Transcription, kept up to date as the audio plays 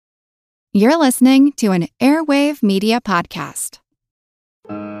You're listening to an Airwave Media Podcast.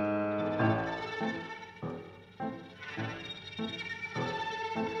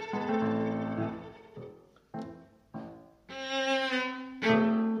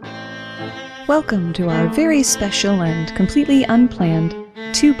 Welcome to our very special and completely unplanned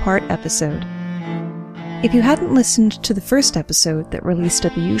two-part episode. If you hadn't listened to the first episode that released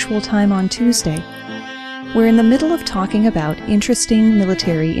at the usual time on Tuesday, we're in the middle of talking about interesting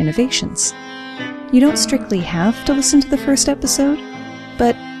military innovations. You don't strictly have to listen to the first episode,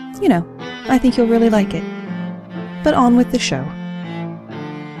 but, I think you'll really like it. But on with the show.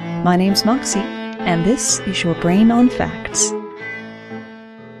 My name's Moxie, and this is your Brain on Facts.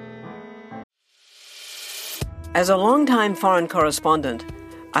 As a longtime foreign correspondent,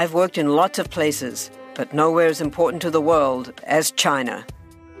 I've worked in lots of places, but nowhere as important to the world as China.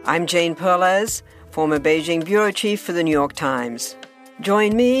 I'm Jane Perlez, former Beijing bureau chief for the New York Times.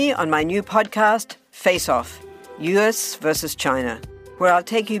 Join me on my new podcast, Face Off, U.S. versus China, where I'll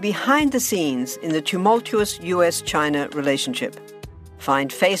take you behind the scenes in the tumultuous U.S.-China relationship.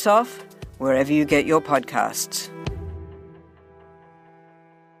 Find Face Off wherever you get your podcasts.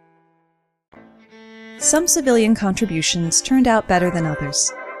 Some civilian contributions turned out better than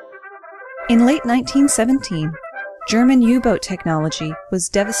others. In late 1917, German U-boat technology was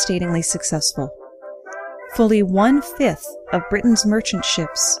devastatingly successful. Fully 1/5 of Britain's merchant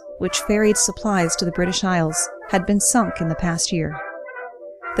ships, which ferried supplies to the British Isles, had been sunk in the past year.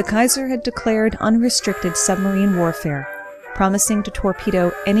 The Kaiser had declared unrestricted submarine warfare, promising to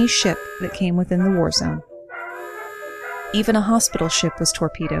torpedo any ship that came within the war zone. Even a hospital ship was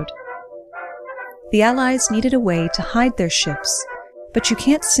torpedoed. The Allies needed a way to hide their ships, but you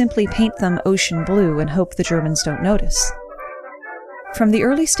can't simply paint them ocean blue and hope the Germans don't notice. From the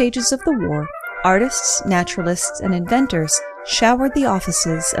early stages of the war, artists, naturalists, and inventors showered the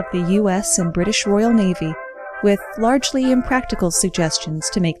offices of the U.S. and British Royal Navy with largely impractical suggestions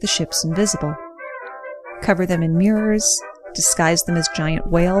to make the ships invisible. Cover them in mirrors, disguise them as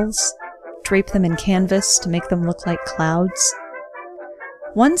giant whales, drape them in canvas to make them look like clouds.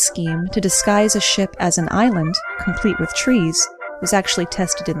 One scheme to disguise a ship as an island, complete with trees, was actually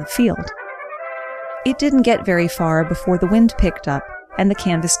tested in the field. It didn't get very far before the wind picked up and the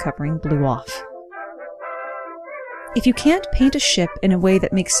canvas covering blew off. If you can't paint a ship in a way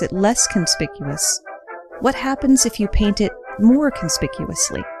that makes it less conspicuous, what happens if you paint it more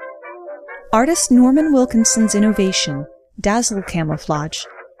conspicuously? Artist Norman Wilkinson's innovation, dazzle camouflage,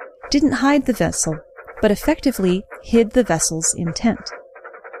 didn't hide the vessel, but effectively hid the vessel's intent.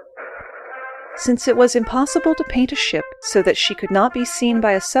 Since it was impossible to paint a ship so that she could not be seen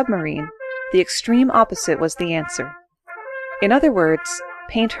by a submarine, the extreme opposite was the answer. In other words,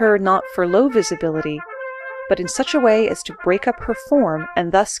 paint her not for low visibility, but in such a way as to break up her form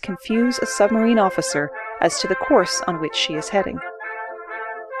and thus confuse a submarine officer as to the course on which she is heading.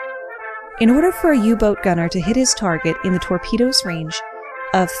 In order for a U-boat gunner to hit his target in the torpedo's range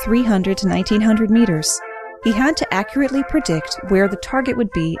of 300 to 1900 meters, he had to accurately predict where the target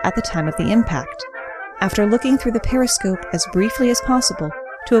would be at the time of the impact, after looking through the periscope as briefly as possible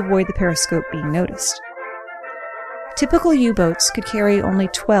to avoid the periscope being noticed. Typical U-boats could carry only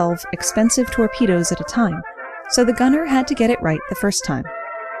 12 expensive torpedoes at a time, so the gunner had to get it right the first time.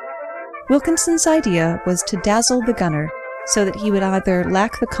 Wilkinson's idea was to dazzle the gunner so that he would either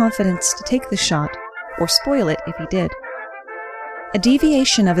lack the confidence to take the shot or spoil it if he did. A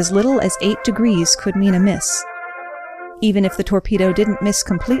deviation of as little as 8 degrees could mean a miss. Even if the torpedo didn't miss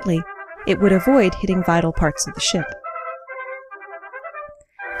completely, it would avoid hitting vital parts of the ship.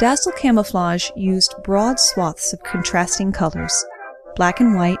 Dazzle camouflage used broad swaths of contrasting colors, black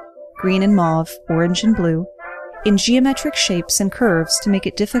and white, green and mauve, orange and blue, in geometric shapes and curves to make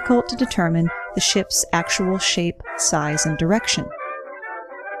it difficult to determine the ship's actual shape, size, and direction.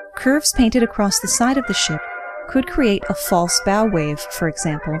 Curves painted across the side of the ship could create a false bow wave, for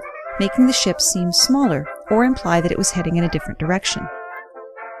example, making the ship seem smaller or imply that it was heading in a different direction.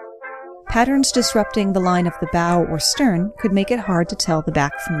 Patterns disrupting the line of the bow or stern could make it hard to tell the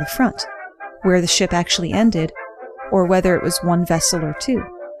back from the front, where the ship actually ended, or whether it was one vessel or two.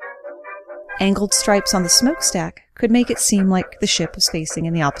 Angled stripes on the smokestack could make it seem like the ship was facing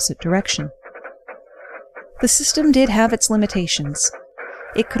in the opposite direction. The system did have its limitations.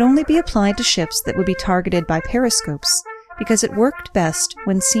 It could only be applied to ships that would be targeted by periscopes because it worked best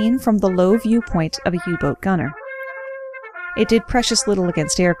when seen from the low viewpoint of a U-boat gunner. It did precious little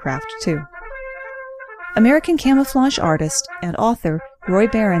against aircraft, too. American camouflage artist and author Roy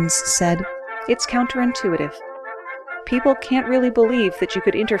Behrens said, "It's counterintuitive. People can't really believe that you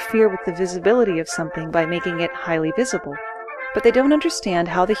could interfere with the visibility of something by making it highly visible. but they don't understand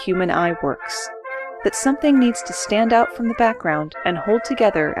how the human eye works, that something needs to stand out from the background and hold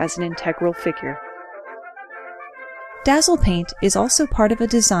together as an integral figure. Dazzle paint is also part of a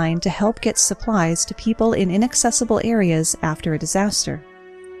design to help get supplies to people in inaccessible areas after a disaster.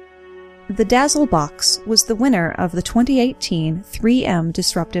 The Dazzle Box was the winner of the 2018 3M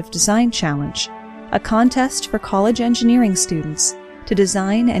Disruptive Design Challenge, a contest for college engineering students to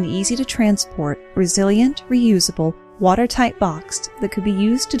design an easy-to-transport, resilient, reusable, watertight box that could be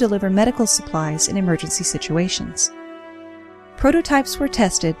used to deliver medical supplies in emergency situations. Prototypes were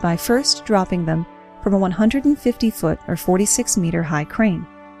tested by first dropping them from a 150-foot or 46-meter high crane.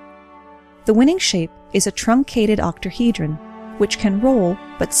 The winning shape is a truncated octahedron, which can roll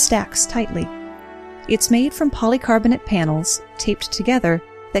but stacks tightly. It's made from polycarbonate panels taped together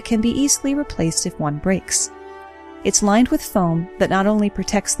that can be easily replaced if one breaks. It's lined with foam that not only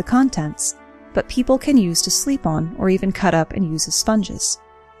protects the contents, but people can use to sleep on or even cut up and use as sponges.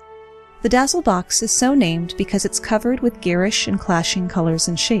 The Dazzle Box is so named because it's covered with garish and clashing colors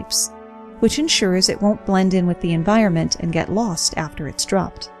and shapes, which ensures it won't blend in with the environment and get lost after it's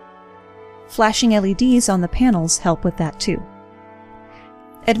dropped. Flashing LEDs on the panels help with that too.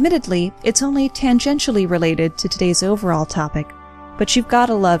 Admittedly, it's only tangentially related to today's overall topic, but you've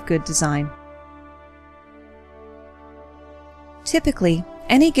gotta love good design. Typically,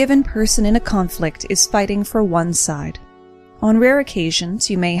 any given person in a conflict is fighting for one side. On rare occasions,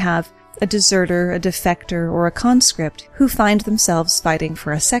 you may have a deserter, a defector, or a conscript who find themselves fighting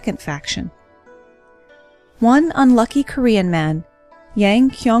for a second faction. One unlucky Korean man,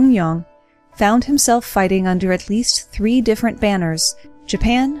 Yang Kyung-yong, found himself fighting under at least 3 different banners,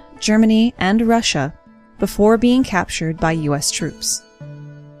 Japan, Germany, and Russia, before being captured by U.S. troops.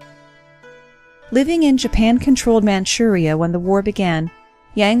 Living in Japan-controlled Manchuria when the war began,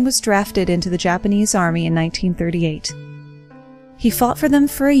 Yang was drafted into the Japanese army in 1938. He fought for them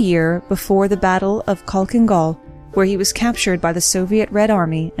for a year before the Battle of Khalkhin-Gol, where he was captured by the Soviet Red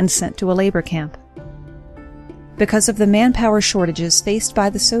Army and sent to a labor camp. Because of the manpower shortages faced by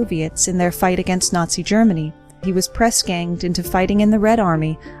the Soviets in their fight against Nazi Germany, he was press-ganged into fighting in the Red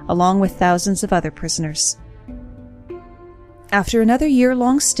Army along with thousands of other prisoners. After another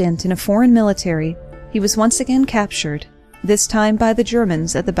year-long stint in a foreign military, he was once again captured, this time by the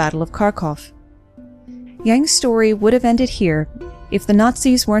Germans at the Battle of Kharkov. Yang's story would have ended here if the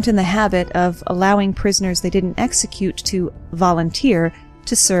Nazis weren't in the habit of allowing prisoners they didn't execute to volunteer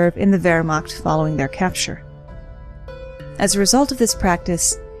to serve in the Wehrmacht following their capture. As a result of this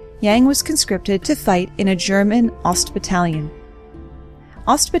practice, Yang was conscripted to fight in a German Ostbattalion.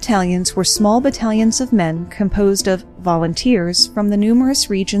 Ostbattalions were small battalions of men composed of volunteers from the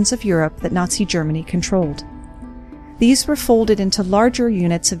numerous regions of Europe that Nazi Germany controlled. These were folded into larger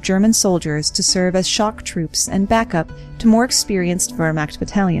units of German soldiers to serve as shock troops and backup to more experienced Wehrmacht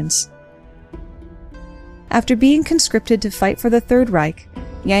battalions. After being conscripted to fight for the Third Reich,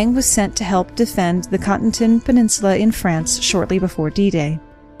 Yang was sent to help defend the Cotentin Peninsula in France shortly before D-Day.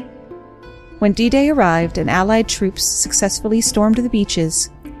 When D-Day arrived and Allied troops successfully stormed the beaches,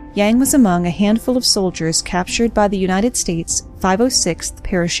 Yang was among a handful of soldiers captured by the United States 506th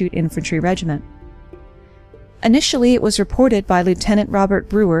Parachute Infantry Regiment. Initially, it was reported by Lieutenant Robert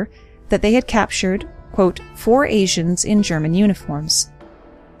Brewer that they had captured, quote, 4 Asians in German uniforms.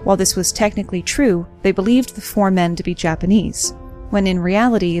 While this was technically true, they believed the 4 men to be Japanese, when in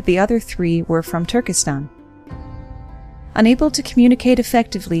reality the other 3 were from Turkestan. Unable to communicate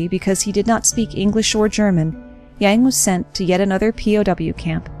effectively because he did not speak English or German, Yang was sent to yet another POW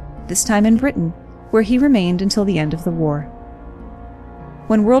camp, this time in Britain, where he remained until the end of the war.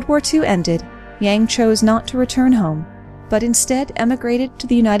 When World War II ended, Yang chose not to return home, but instead emigrated to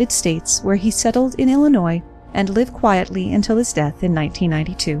the United States, where he settled in Illinois and lived quietly until his death in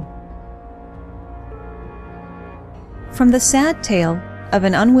 1992. From the sad tale of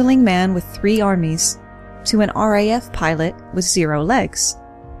an unwilling man with 3 armies to an RAF pilot with 0 legs,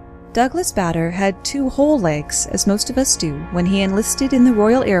 Douglas Bader had 2 whole legs, as most of us do, when he enlisted in the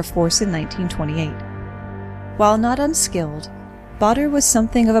Royal Air Force in 1928. While not unskilled, Bader was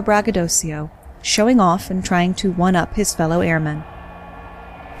something of a braggadocio, showing off and trying to one-up his fellow airmen.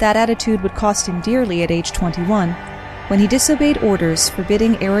 That attitude would cost him dearly at age 21, when he disobeyed orders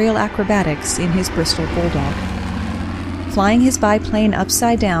forbidding aerial acrobatics in his Bristol Bulldog. Flying his biplane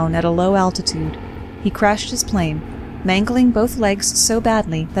upside down at a low altitude, he crashed his plane, mangling both legs so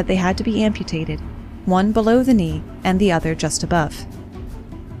badly that they had to be amputated, one below the knee and the other just above.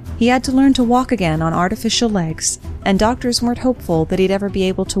 He had to learn to walk again on artificial legs, and doctors weren't hopeful that he'd ever be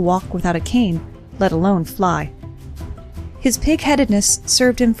able to walk without a cane, let alone fly. His pig-headedness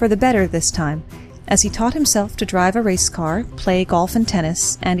served him for the better this time, as he taught himself to drive a race car, play golf and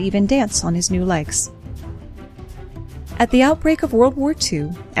tennis, and even dance on his new legs. At the outbreak of World War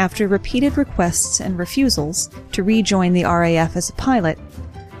II, after repeated requests and refusals to rejoin the RAF as a pilot,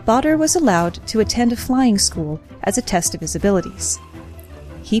 Bader was allowed to attend a flying school as a test of his abilities.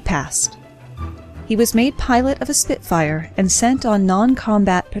 He passed. He was made pilot of a Spitfire and sent on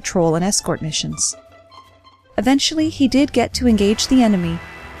non-combat patrol and escort missions. Eventually, he did get to engage the enemy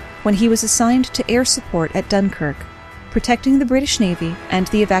when he was assigned to air support at Dunkirk, protecting the British Navy and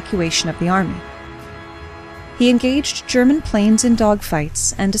the evacuation of the army. He engaged German planes in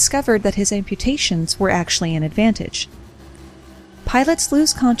dogfights and discovered that his amputations were actually an advantage. Pilots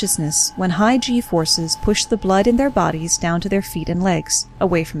lose consciousness when high G-forces push the blood in their bodies down to their feet and legs,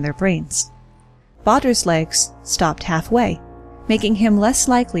 away from their brains. Bader's legs stopped halfway, making him less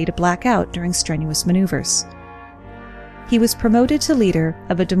likely to black out during strenuous maneuvers. He was promoted to leader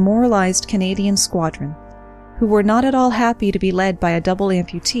of a demoralized Canadian squadron, who were not at all happy to be led by a double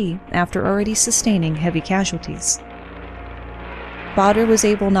amputee after already sustaining heavy casualties. Bader was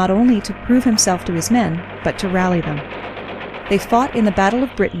able not only to prove himself to his men, but to rally them. They fought in the Battle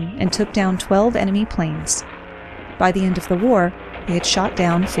of Britain and took down 12 enemy planes. By the end of the war, they had shot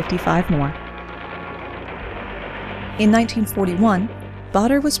down 55 more. In 1941,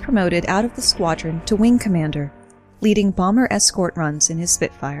 Bader was promoted out of the squadron to wing commander, leading bomber escort runs in his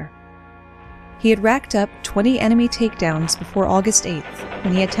Spitfire. He had racked up 20 enemy takedowns before August 8th,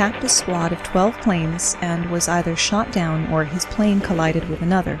 when he attacked a squad of 12 planes and was either shot down or his plane collided with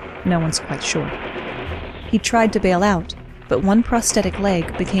another. No one's quite sure. He tried to bail out, but one prosthetic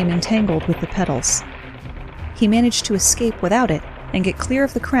leg became entangled with the pedals. He managed to escape without it and get clear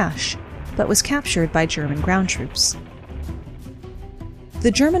of the crash, but was captured by German ground troops. The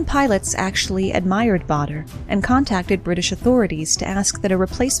German pilots actually admired Bader and contacted British authorities to ask that a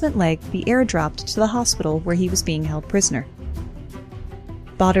replacement leg be airdropped to the hospital where he was being held prisoner.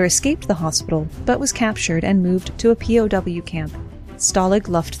 Bader escaped the hospital, but was captured and moved to a POW camp, Stalag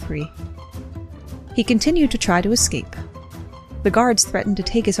Luft 3. He continued to try to escape. The guards threatened to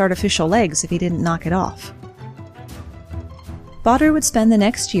take his artificial legs if he didn't knock it off. Bader would spend the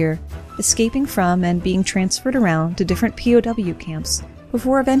next year escaping from and being transferred around to different POW camps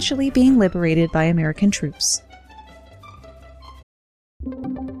before eventually being liberated by American troops.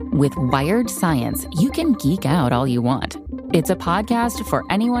 With Wired Science, you can geek out all you want. It's a podcast for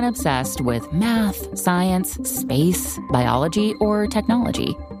anyone obsessed with math, science, space, biology, or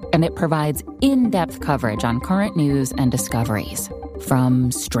technology. And it provides in-depth coverage on current news and discoveries. From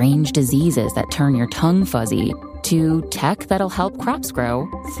strange diseases that turn your tongue fuzzy to tech that'll help crops grow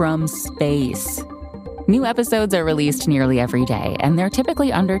from space. New episodes are released nearly every day, and they're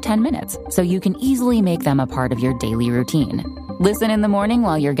typically under 10 minutes, so you can easily make them a part of your daily routine. Listen in the morning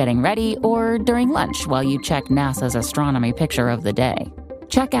while you're getting ready or during lunch while you check NASA's astronomy picture of the day.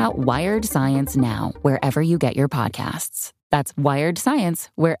 Check out Wired Science now, wherever you get your podcasts. That's Wired Science,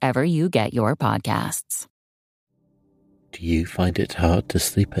 wherever you get your podcasts. Do you find it hard to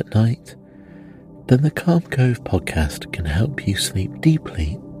sleep at night? Then the Calm Cove podcast can help you sleep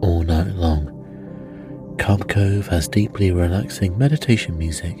deeply all night long. Calm Cove has deeply relaxing meditation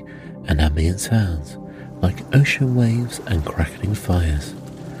music and ambient sounds like ocean waves and crackling fires.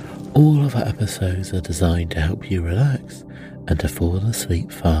 All of our episodes are designed to help you relax and to fall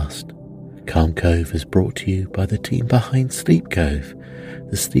asleep fast. Calm Cove is brought to you by the team behind Sleep Cove,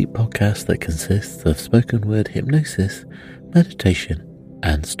 the sleep podcast that consists of spoken word hypnosis, meditation,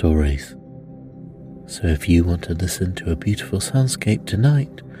 and stories. So if you want to listen to a beautiful soundscape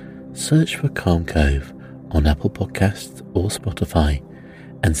tonight, search for Calm Cove on Apple Podcasts or Spotify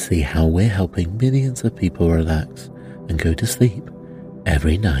and see how we're helping millions of people relax and go to sleep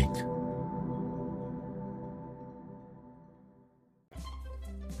every night.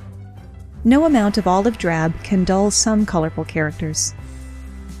 No amount of olive drab can dull some colorful characters.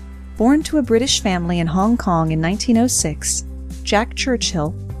 Born to a British family in Hong Kong in 1906, Jack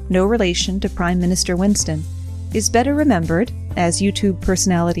Churchill, no relation to Prime Minister Winston, is better remembered, as YouTube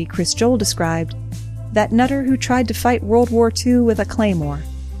personality Chris Joel described, that nutter who tried to fight World War II with a claymore.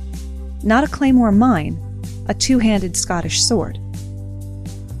 Not a claymore mine, a two-handed Scottish sword.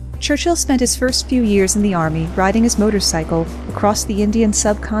 Churchill spent his first few years in the army riding his motorcycle across the Indian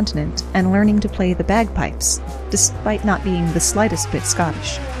subcontinent and learning to play the bagpipes, despite not being the slightest bit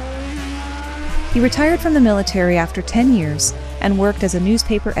Scottish. He retired from the military after 10 years and worked as a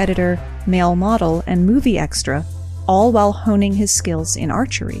newspaper editor, male model, and movie extra, all while honing his skills in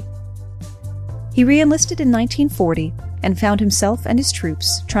archery. He re-enlisted in 1940 and found himself and his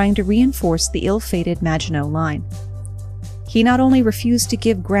troops trying to reinforce the ill-fated Maginot Line. He not only refused to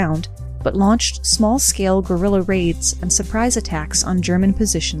give ground, but launched small-scale guerrilla raids and surprise attacks on German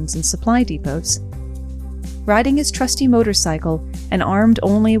positions and supply depots. Riding his trusty motorcycle and armed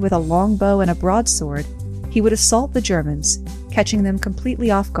only with a longbow and a broadsword, he would assault the Germans, catching them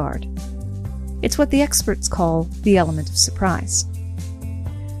completely off guard. It's what the experts call the element of surprise.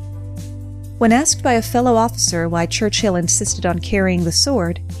 When asked by a fellow officer why Churchill insisted on carrying the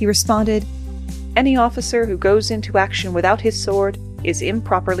sword, he responded, "Any officer who goes into action without his sword is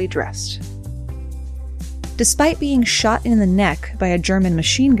improperly dressed." Despite being shot in the neck by a German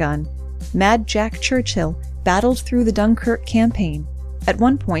machine gun, Mad Jack Churchill battled through the Dunkirk campaign, at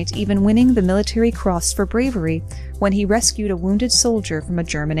one point even winning the Military Cross for bravery when he rescued a wounded soldier from a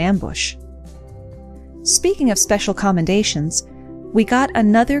German ambush. Speaking of special commendations, we got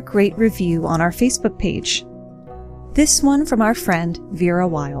another great review on our Facebook page. This one from our friend Vera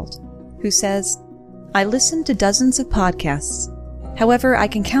Wild, who says, "I listen to dozens of podcasts. However, I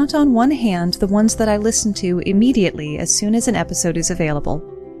can count on one hand the ones that I listen to immediately as soon as an episode is available.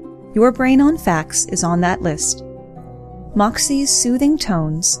 Your Brain on Facts is on that list. Moxie's soothing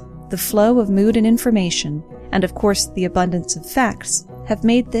tones, the flow of mood and information, and of course the abundance of facts, have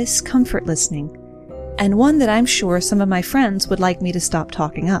made this comfort listening, and one that I'm sure some of my friends would like me to stop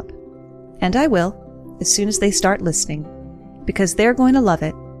talking up. And I will, as soon as they start listening, because they're going to love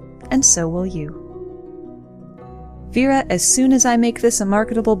it, and so will you. Vera, as soon as I make this a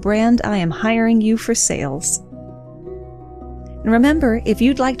marketable brand, I am hiring you for sales." And remember, if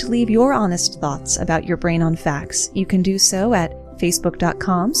you'd like to leave your honest thoughts about Your Brain on Facts, you can do so at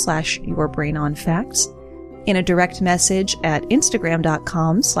facebook.com/yourbrainonfacts, in a direct message at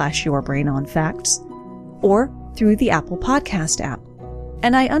instagram.com/yourbrainonfacts, or through the Apple Podcast app.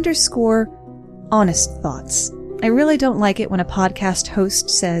 And I underscore honest thoughts. I really don't like it when a podcast host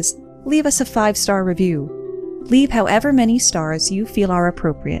says, "Leave us a 5-star review." Leave however many stars you feel are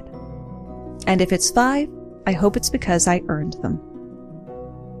appropriate. And if it's 5, I hope it's because I earned them.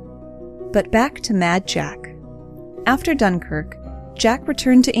 But back to Mad Jack. After Dunkirk, Jack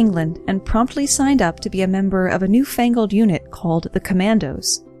returned to England and promptly signed up to be a member of a newfangled unit called the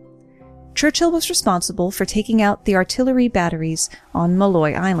Commandos. Churchill was responsible for taking out the artillery batteries on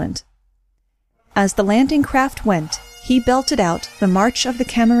Molloy Island. As the landing craft went, he belted out the March of the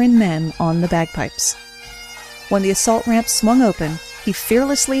Cameron Men on the bagpipes. When the assault ramp swung open, he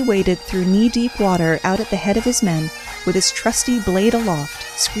fearlessly waded through knee-deep water out at the head of his men with his trusty blade aloft,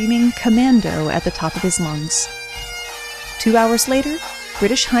 screaming "Commando" at the top of his lungs. 2 hours later,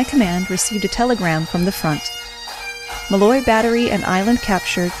 British High Command received a telegram from the front. Molloy Battery and Island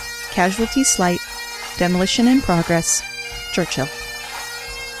captured, casualties slight, demolition in progress, Churchill.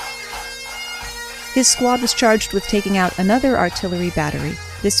 His squad was charged with taking out another artillery battery,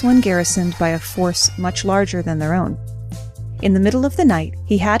 this one garrisoned by a force much larger than their own. In the middle of the night,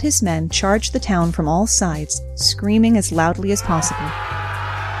 he had his men charge the town from all sides, screaming as loudly as possible.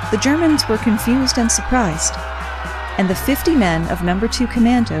 The Germans were confused and surprised, and the 50 men of No. 2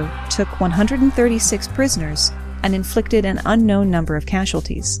 Commando took 136 prisoners and inflicted an unknown number of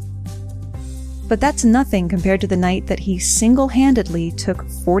casualties. But that's nothing compared to the night that he single-handedly took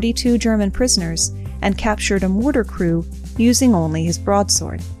 42 German prisoners and captured a mortar crew using only his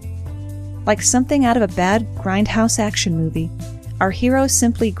broadsword. Like something out of a bad grindhouse action movie, our hero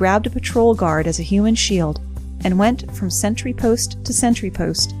simply grabbed a patrol guard as a human shield and went from sentry post to sentry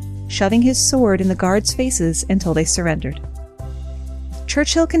post, shoving his sword in the guards' faces until they surrendered.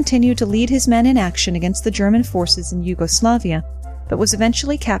 Churchill continued to lead his men in action against the German forces in Yugoslavia, but was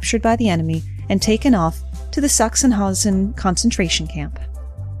eventually captured by the enemy and taken off to the Sachsenhausen concentration camp.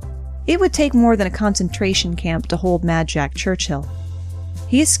 It would take more than a concentration camp to hold Mad Jack Churchill.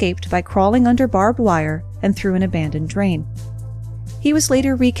 He escaped by crawling under barbed wire and through an abandoned drain. He was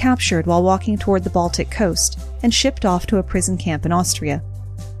later recaptured while walking toward the Baltic coast and shipped off to a prison camp in Austria.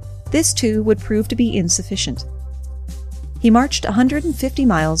 This, too, would prove to be insufficient. He marched 150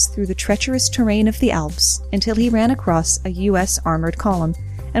 miles through the treacherous terrain of the Alps until he ran across a U.S. armored column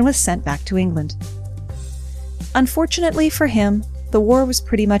and was sent back to England. Unfortunately for him, the war was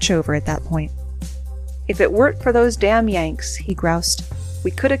pretty much over at that point. "If it weren't for those damn Yanks," he groused,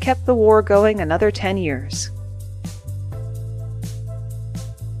 "we could have kept the war going another 10 years.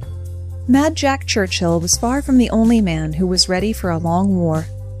 Mad Jack Churchill was far from the only man who was ready for a long war.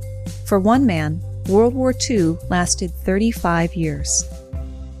 For one man, World War II lasted 35 years.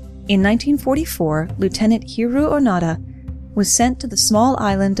 In 1944, Lieutenant Hiro Onoda was sent to the small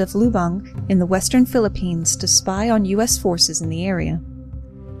island of Lubang in the western Philippines to spy on U.S. forces in the area.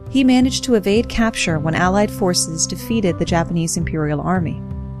 He managed to evade capture when Allied forces defeated the Japanese Imperial Army.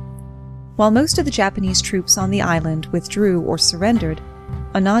 While most of the Japanese troops on the island withdrew or surrendered,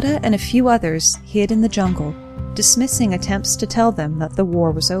 Onoda and a few others hid in the jungle, dismissing attempts to tell them that the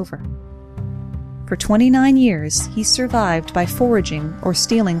war was over. For 29 years, he survived by foraging or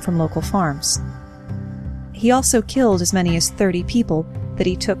stealing from local farms. He also killed as many as 30 people that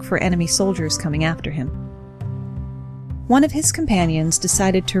he took for enemy soldiers coming after him. One of his companions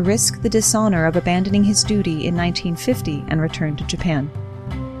decided to risk the dishonor of abandoning his duty in 1950 and return to Japan.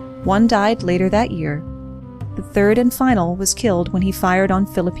 One died later that year. The third and final was killed when he fired on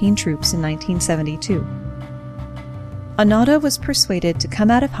Philippine troops in 1972. Onoda was persuaded to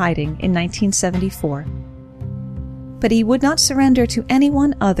come out of hiding in 1974, but he would not surrender to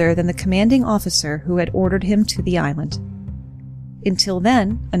anyone other than the commanding officer who had ordered him to the island. Until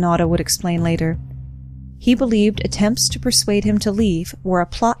then, Onoda would explain later, he believed attempts to persuade him to leave were a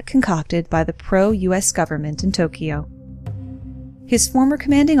plot concocted by the pro-US government in Tokyo. His former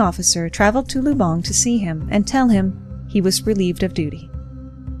commanding officer traveled to Lubang to see him and tell him he was relieved of duty.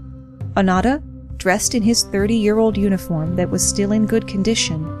 Onoda, dressed in his 30-year-old uniform that was still in good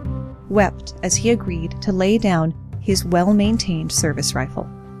condition, wept as he agreed to lay down his well-maintained service rifle.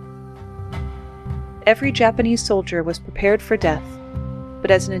 Every Japanese soldier was prepared for death, but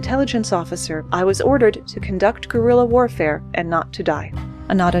as an intelligence officer, I was ordered to conduct guerrilla warfare and not to die,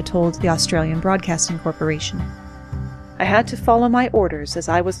 Onoda told the Australian Broadcasting Corporation. I had to follow my orders as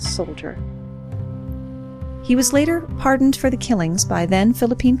I was a soldier. He was later pardoned for the killings by then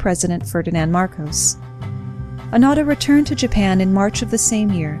Philippine President Ferdinand Marcos. Onoda returned to Japan in March of the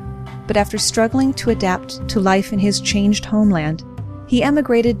same year, but after struggling to adapt to life in his changed homeland, he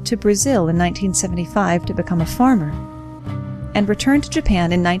emigrated to Brazil in 1975 to become a farmer, and returned to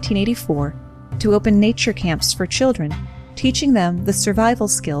Japan in 1984 to open nature camps for children, teaching them the survival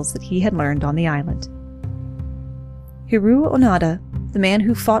skills that he had learned on the island. Hiroo Onoda, the man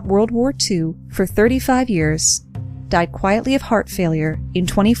who fought World War II for 35 years, died quietly of heart failure in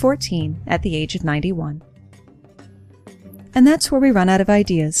 2014 at the age of 91. And that's where we run out of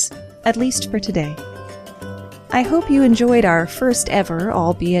ideas, at least for today. I hope you enjoyed our first ever,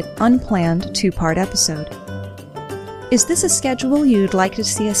 albeit unplanned, two-part episode. Is this a schedule you'd like to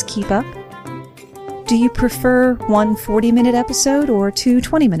see us keep up? Do you prefer one 40-minute episode or two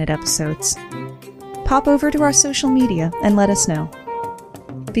 20-minute episodes? Pop over to our social media and let us know,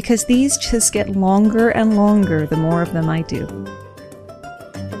 because these just get longer and longer the more of them I do.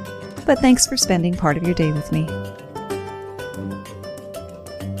 But thanks for spending part of your day with me.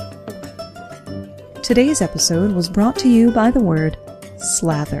 Today's episode was brought to you by the word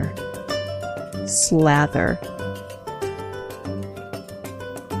slather. Slather.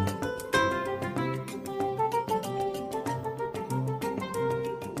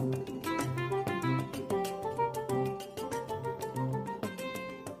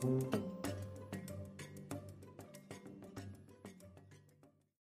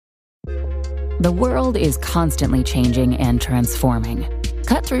 The world is constantly changing and transforming.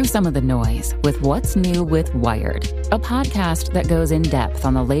 Cut through some of the noise with What's New with Wired, a podcast that goes in depth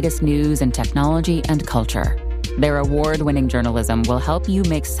on the latest news and technology and culture. Their award-winning journalism will help you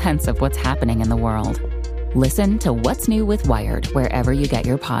make sense of what's happening in the world. Listen to What's New with Wired wherever you get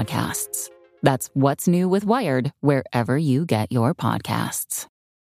your podcasts. That's What's New with Wired wherever you get your podcasts.